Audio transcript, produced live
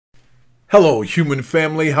Hello, human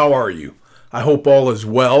family. How are you? I hope all is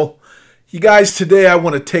well. You guys, today I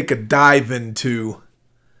want to take a dive into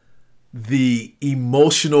the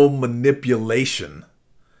emotional manipulation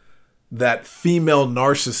that female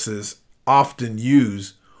narcissists often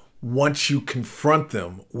use once you confront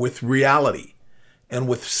them with reality and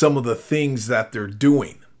with some of the things that they're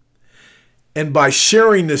doing. And by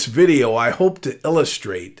sharing this video, I hope to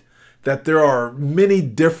illustrate that there are many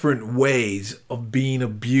different ways of being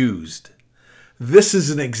abused. This is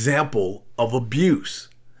an example of abuse.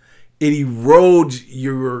 It erodes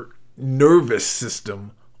your nervous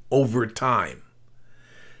system over time.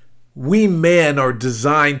 We men are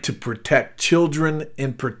designed to protect children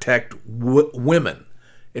and protect women.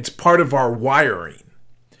 It's part of our wiring.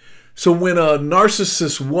 So when a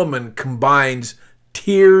narcissist woman combines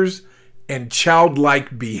tears and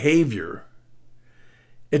childlike behavior,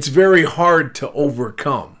 it's very hard to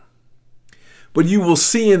overcome. But you will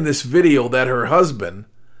see in this video that her husband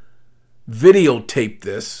videotaped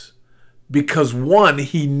this because, one,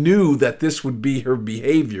 he knew that this would be her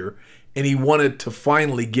behavior and he wanted to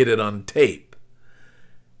finally get it on tape.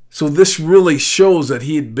 So this really shows that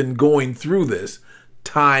he had been going through this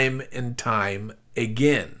time and time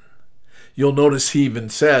again. You'll notice he even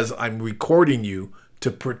says, "I'm recording you to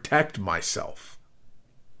protect myself."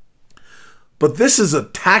 But this is a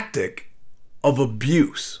tactic of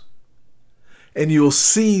abuse. And you'll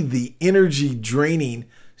see the energy draining,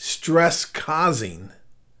 stress causing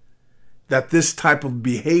that this type of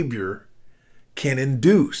behavior can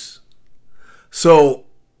induce. So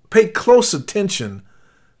pay close attention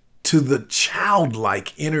to the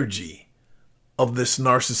childlike energy of this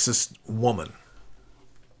narcissist woman.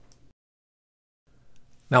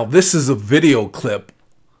 Now, this is a video clip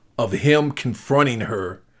of him confronting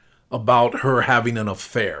her about her having an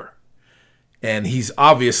affair. And he's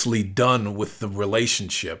obviously done with the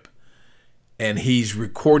relationship. And he's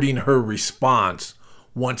recording her response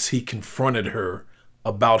once he confronted her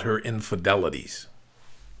about her infidelities.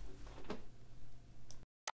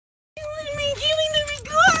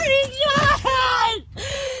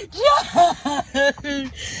 Josh,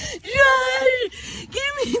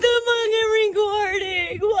 give me the fucking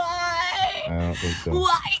recording. Why? I don't think so.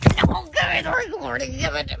 Why? No, give me the recording.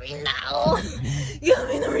 Give it to me now. Give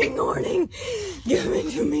me the recording. Give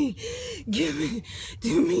it to me. Give it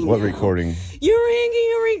to me. What now. Recording? You're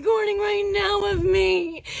making a recording right now of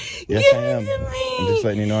me. Yes, give I am. It to me. I'm just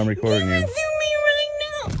letting you know I'm recording give you. It to me right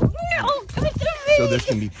now. No, give it to me. So this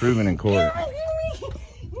can be proven in court. Give it to me.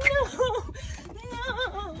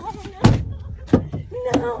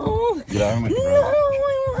 No. Get out of my car. No, I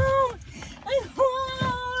won't. I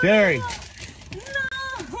won't. Terry. No.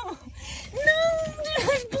 No,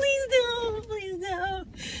 Josh, please don't. Please don't.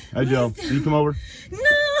 Hi, Joe. Can you come over? No,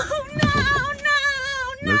 no.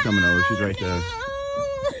 They're coming over. She's right there.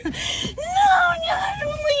 No, Josh,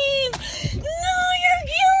 please. No, you're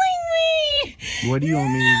killing me. What do you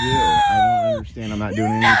want me to do? I don't understand. I'm not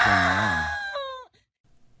doing anything wrong.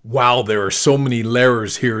 Wow, there are so many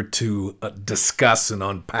layers here to discuss and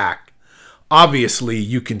unpack. Obviously,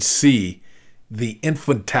 you can see the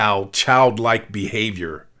infantile, childlike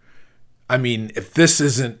behavior. I mean, if this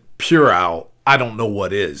isn't puerile, I don't know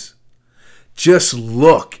what is. Just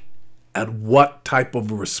look at what type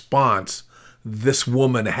of response this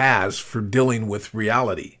woman has for dealing with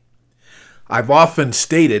reality. I've often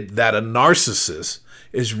stated that a narcissist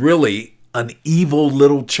is really an evil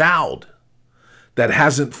little child that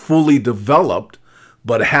hasn't fully developed,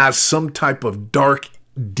 but has some type of dark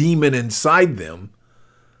demon inside them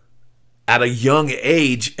at a young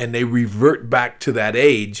age, and they revert back to that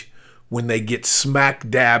age when they get smack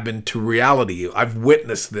dab into reality. I've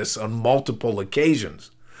witnessed this on multiple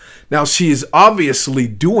occasions. Now, she is obviously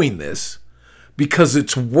doing this because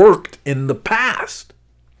it's worked in the past.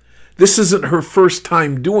 This isn't her first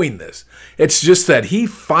time doing this. It's just that he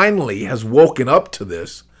finally has woken up to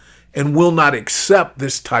this and will not accept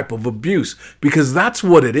this type of abuse, because that's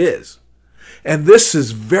what it is. And this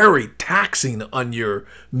is very taxing on your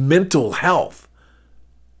mental health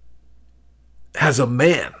as a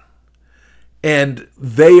man. And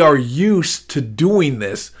they are used to doing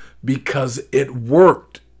this because it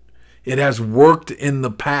worked. It has worked in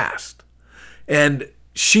the past. And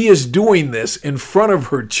she is doing this in front of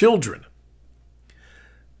her children.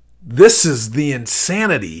 This is the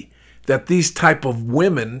insanity that these type of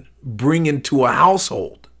women bring into a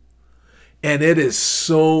household. And it is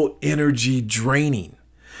so energy draining.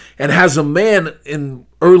 And as a man,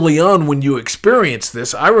 early on when you experience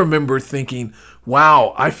this, I remember thinking,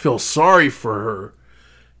 wow, I feel sorry for her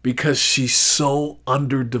because she's so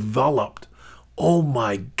underdeveloped oh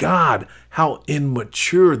my God, how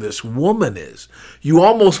immature this woman is. You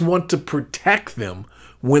almost want to protect them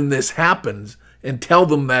when this happens and tell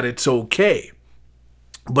them that it's okay.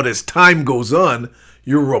 But as time goes on,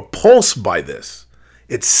 you're repulsed by this.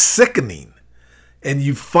 It's sickening. And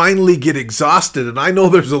you finally get exhausted. And I know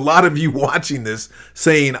there's a lot of you watching this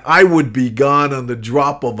saying, I would be gone on the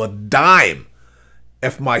drop of a dime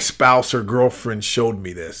if my spouse or girlfriend showed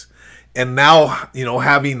me this. And now, you know,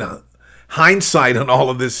 having hindsight on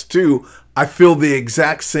all of this too, I feel the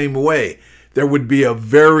exact same way. There would be a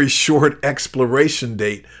very short expiration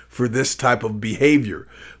date for this type of behavior.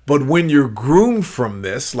 But when you're groomed from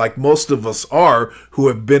this, like most of us are who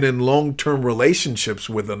have been in long-term relationships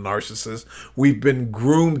with a narcissist, we've been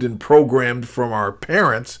groomed and programmed from our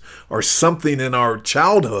parents or something in our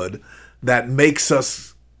childhood that makes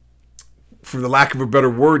us, for the lack of a better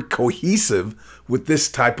word, cohesive with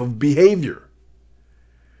this type of behavior.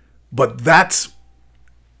 But that's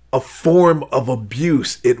a form of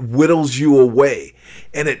abuse. It whittles you away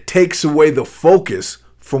and it takes away the focus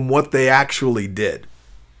from what they actually did.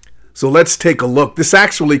 So let's take a look. This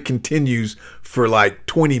actually continues for like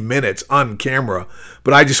 20 minutes on camera,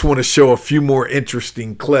 but I just want to show a few more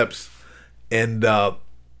interesting clips and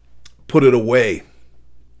put it away.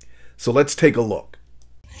 So let's take a look.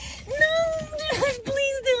 No,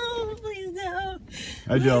 please don't. Please don't.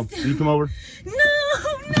 Hi, Joe. Can you come over? No,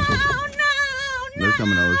 no, no. They're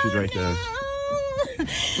coming over. She's right there. No,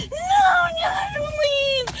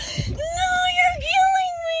 please. No, you're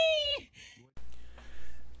killing me.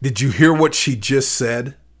 Did you hear what she just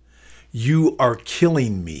said? You are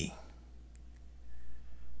killing me.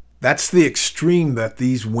 That's the extreme that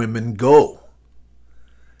these women go.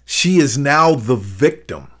 She is now the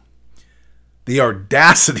victim. The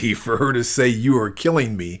audacity for her to say you are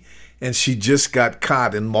killing me, and she just got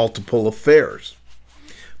caught in multiple affairs.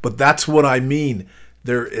 But that's what I mean.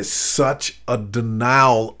 There is such a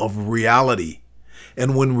denial of reality.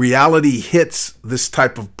 And when reality hits this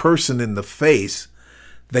type of person in the face,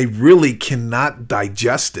 they really cannot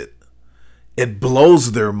digest it. It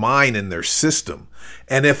blows their mind and their system.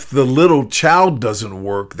 And if the little child doesn't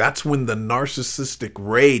work, that's when the narcissistic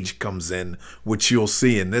rage comes in, which you'll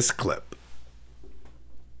see in this clip.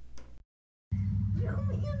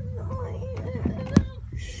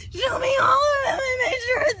 Show me all of them and make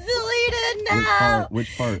sure it's deleted now.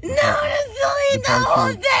 Which part? No, just delete the whole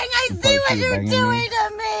thing. I see what you're doing to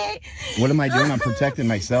me. What am I doing? I'm protecting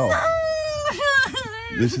myself. No.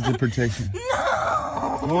 This is the protection.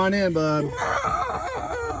 No. Come on in, bud.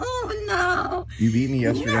 No. You beat me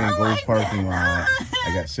yesterday in Gold's parking lot.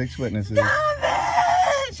 I got 6 witnesses. Stop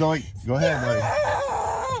it. So, like, go ahead, buddy.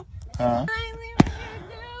 Huh? I see what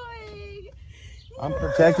you're doing. I'm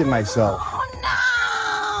protecting myself. Oh,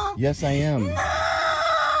 no. Yes, I am. No.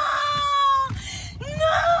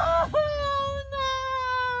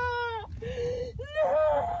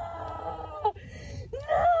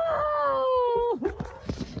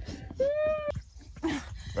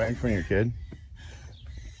 Right in front of your kid.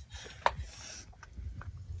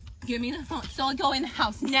 Give me the phone. So I'll go in the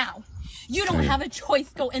house now. You don't have a choice.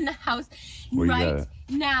 Go in the house right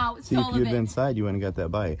now. See, if you'd been inside, you wouldn't have got that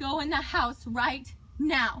bite. Go in the house right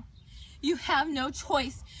now. You have no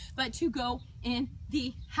choice but to go in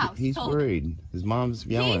the house. He's worried. His mom's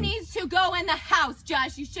yelling. He needs to go in the house,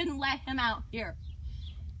 Josh. You shouldn't let him out here.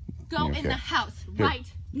 Go in the house right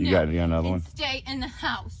now. You got another one? Stay in the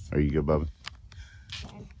house. Are you good, Bubba?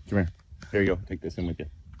 Come here. Here you go. Take this in with you.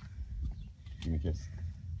 Give me a kiss.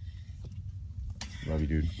 Love you,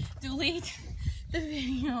 dude. Delete the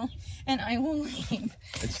video and I will leave.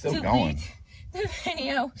 It's still going. The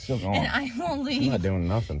video it's still going. and I will leave. I'm not doing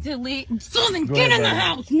nothing. Delete. So then Go get ahead, in the buddy.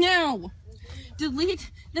 house now.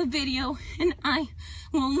 Delete the video and I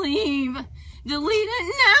will leave. Delete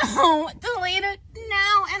it now. Delete it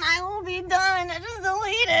now and I will be done. Just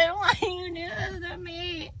delete it. Why do you do this to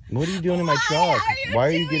me? What are you doing in my truck? Why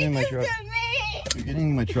are you getting in my truck? You're getting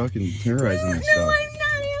in my truck and terrorizing my No, stuff. I'm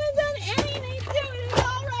not even done anything to it. It's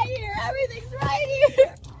all right here. Everything's right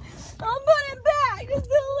here. I'll put it back. Just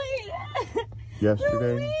delete it.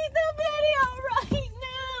 Yesterday. Delete the video right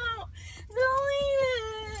now. Delete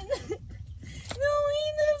it.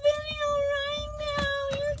 Delete the video right now.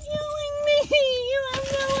 You're killing me. You have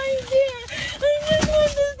no idea. I just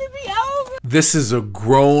want this to be over. This is a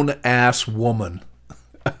grown-ass woman.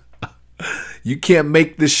 You can't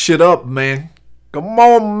make this shit up, man. Come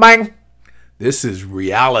on, man. This is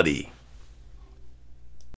reality.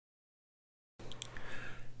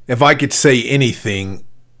 If I could say anything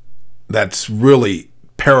that's really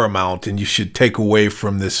paramount and you should take away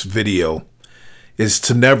from this video, is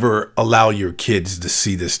to never allow your kids to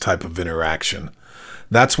see this type of interaction.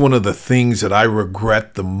 That's one of the things that I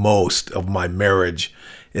regret the most of my marriage,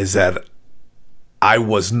 is that I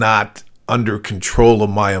was not under control of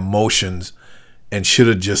my emotions and should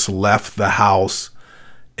have just left the house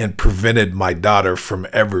and prevented my daughter from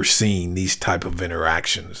ever seeing these type of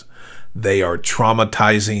interactions. They are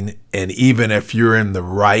traumatizing, and even if you're in the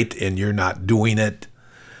right and you're not doing it,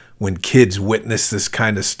 when kids witness this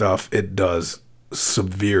kind of stuff, it does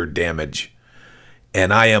severe damage.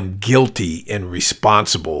 And I am guilty and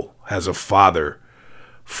responsible as a father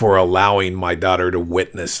for allowing my daughter to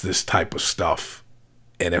witness this type of stuff.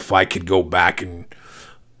 And if I could go back and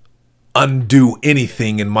undo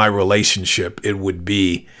anything in my relationship, it would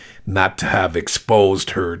be not to have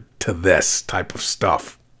exposed her to this type of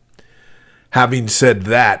stuff. Having said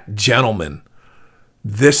that, gentlemen,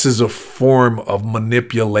 this is a form of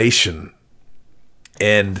manipulation,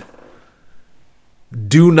 and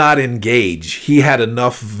do not engage. He had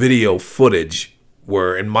enough video footage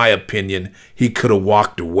where, in my opinion, he could have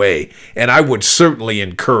walked away. And I would certainly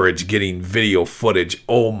encourage getting video footage.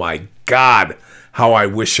 Oh my God, how I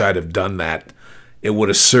wish I'd have done that. It would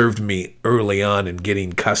have served me early on in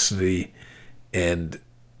getting custody and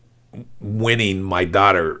winning my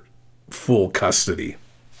daughter full custody.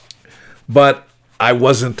 But I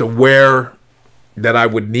wasn't aware that I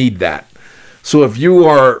would need that. So if you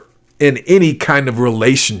are in any kind of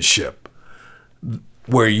relationship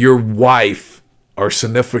where your wife or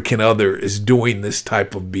significant other is doing this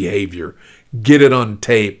type of behavior, get it on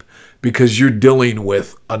tape, because you're dealing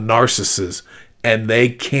with a narcissist, and they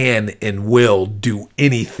can and will do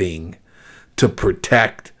anything to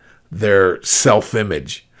protect their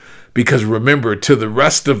self-image. Because remember, to the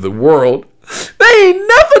rest of the world, they ain't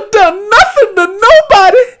never done nothing to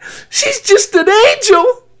nobody. She's just an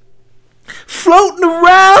angel floating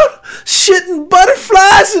around, shitting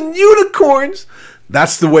butterflies and unicorns.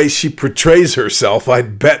 That's the way she portrays herself,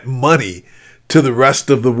 I'd bet money, to the rest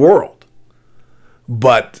of the world.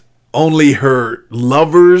 But only her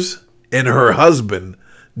lovers and her husband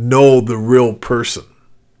know the real person.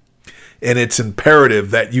 And it's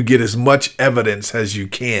imperative that you get as much evidence as you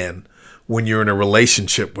can when you're in a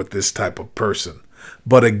relationship with this type of person.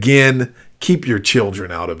 But again, keep your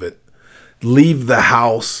children out of it. Leave the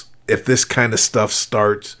house if this kind of stuff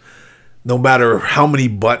starts. No matter how many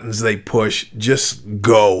buttons they push, just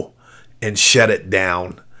go and shut it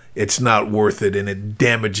down. It's not worth it, and it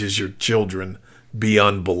damages your children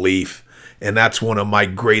beyond belief. And that's one of my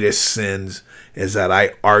greatest sins, is that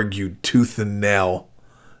I argued tooth and nail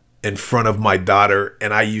in front of my daughter,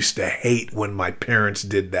 and I used to hate when my parents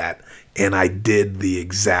did that, and I did the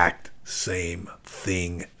exact same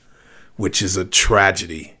thing, which is a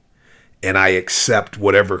tragedy, and I accept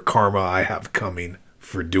whatever karma I have coming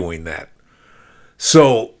for doing that.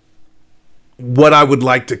 So what I would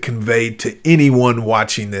like to convey to anyone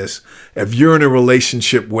watching this, if you're in a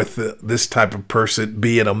relationship with this type of person,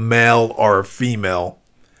 be it a male or a female,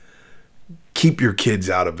 keep your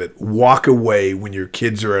kids out of it. Walk away when your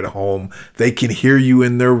kids are at home. They can hear you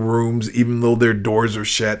in their rooms, even though their doors are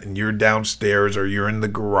shut and you're downstairs or you're in the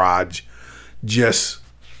garage. Just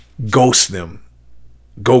ghost them.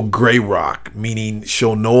 Go gray rock, meaning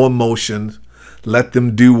show no emotions. Let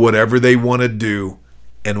them do whatever they want to do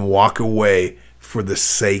and walk away for the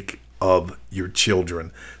sake of your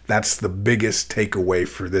children. That's the biggest takeaway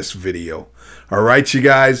for this video. All right, you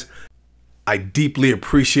guys. I deeply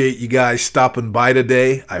appreciate you guys stopping by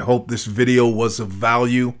today. I hope this video was of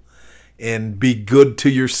value. And be good to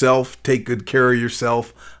yourself. Take good care of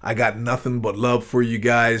yourself. I got nothing but love for you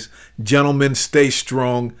guys. Gentlemen, stay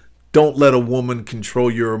strong. Don't let a woman control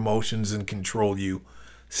your emotions and control you.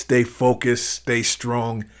 Stay focused, stay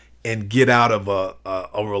strong, and get out of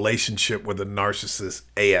a relationship with a narcissist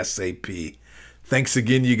ASAP. Thanks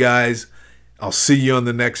again, you guys. I'll see you on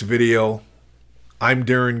the next video. I'm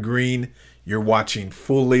Darren Green. You're watching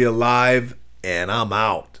Fully Alive, and I'm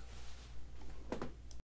out.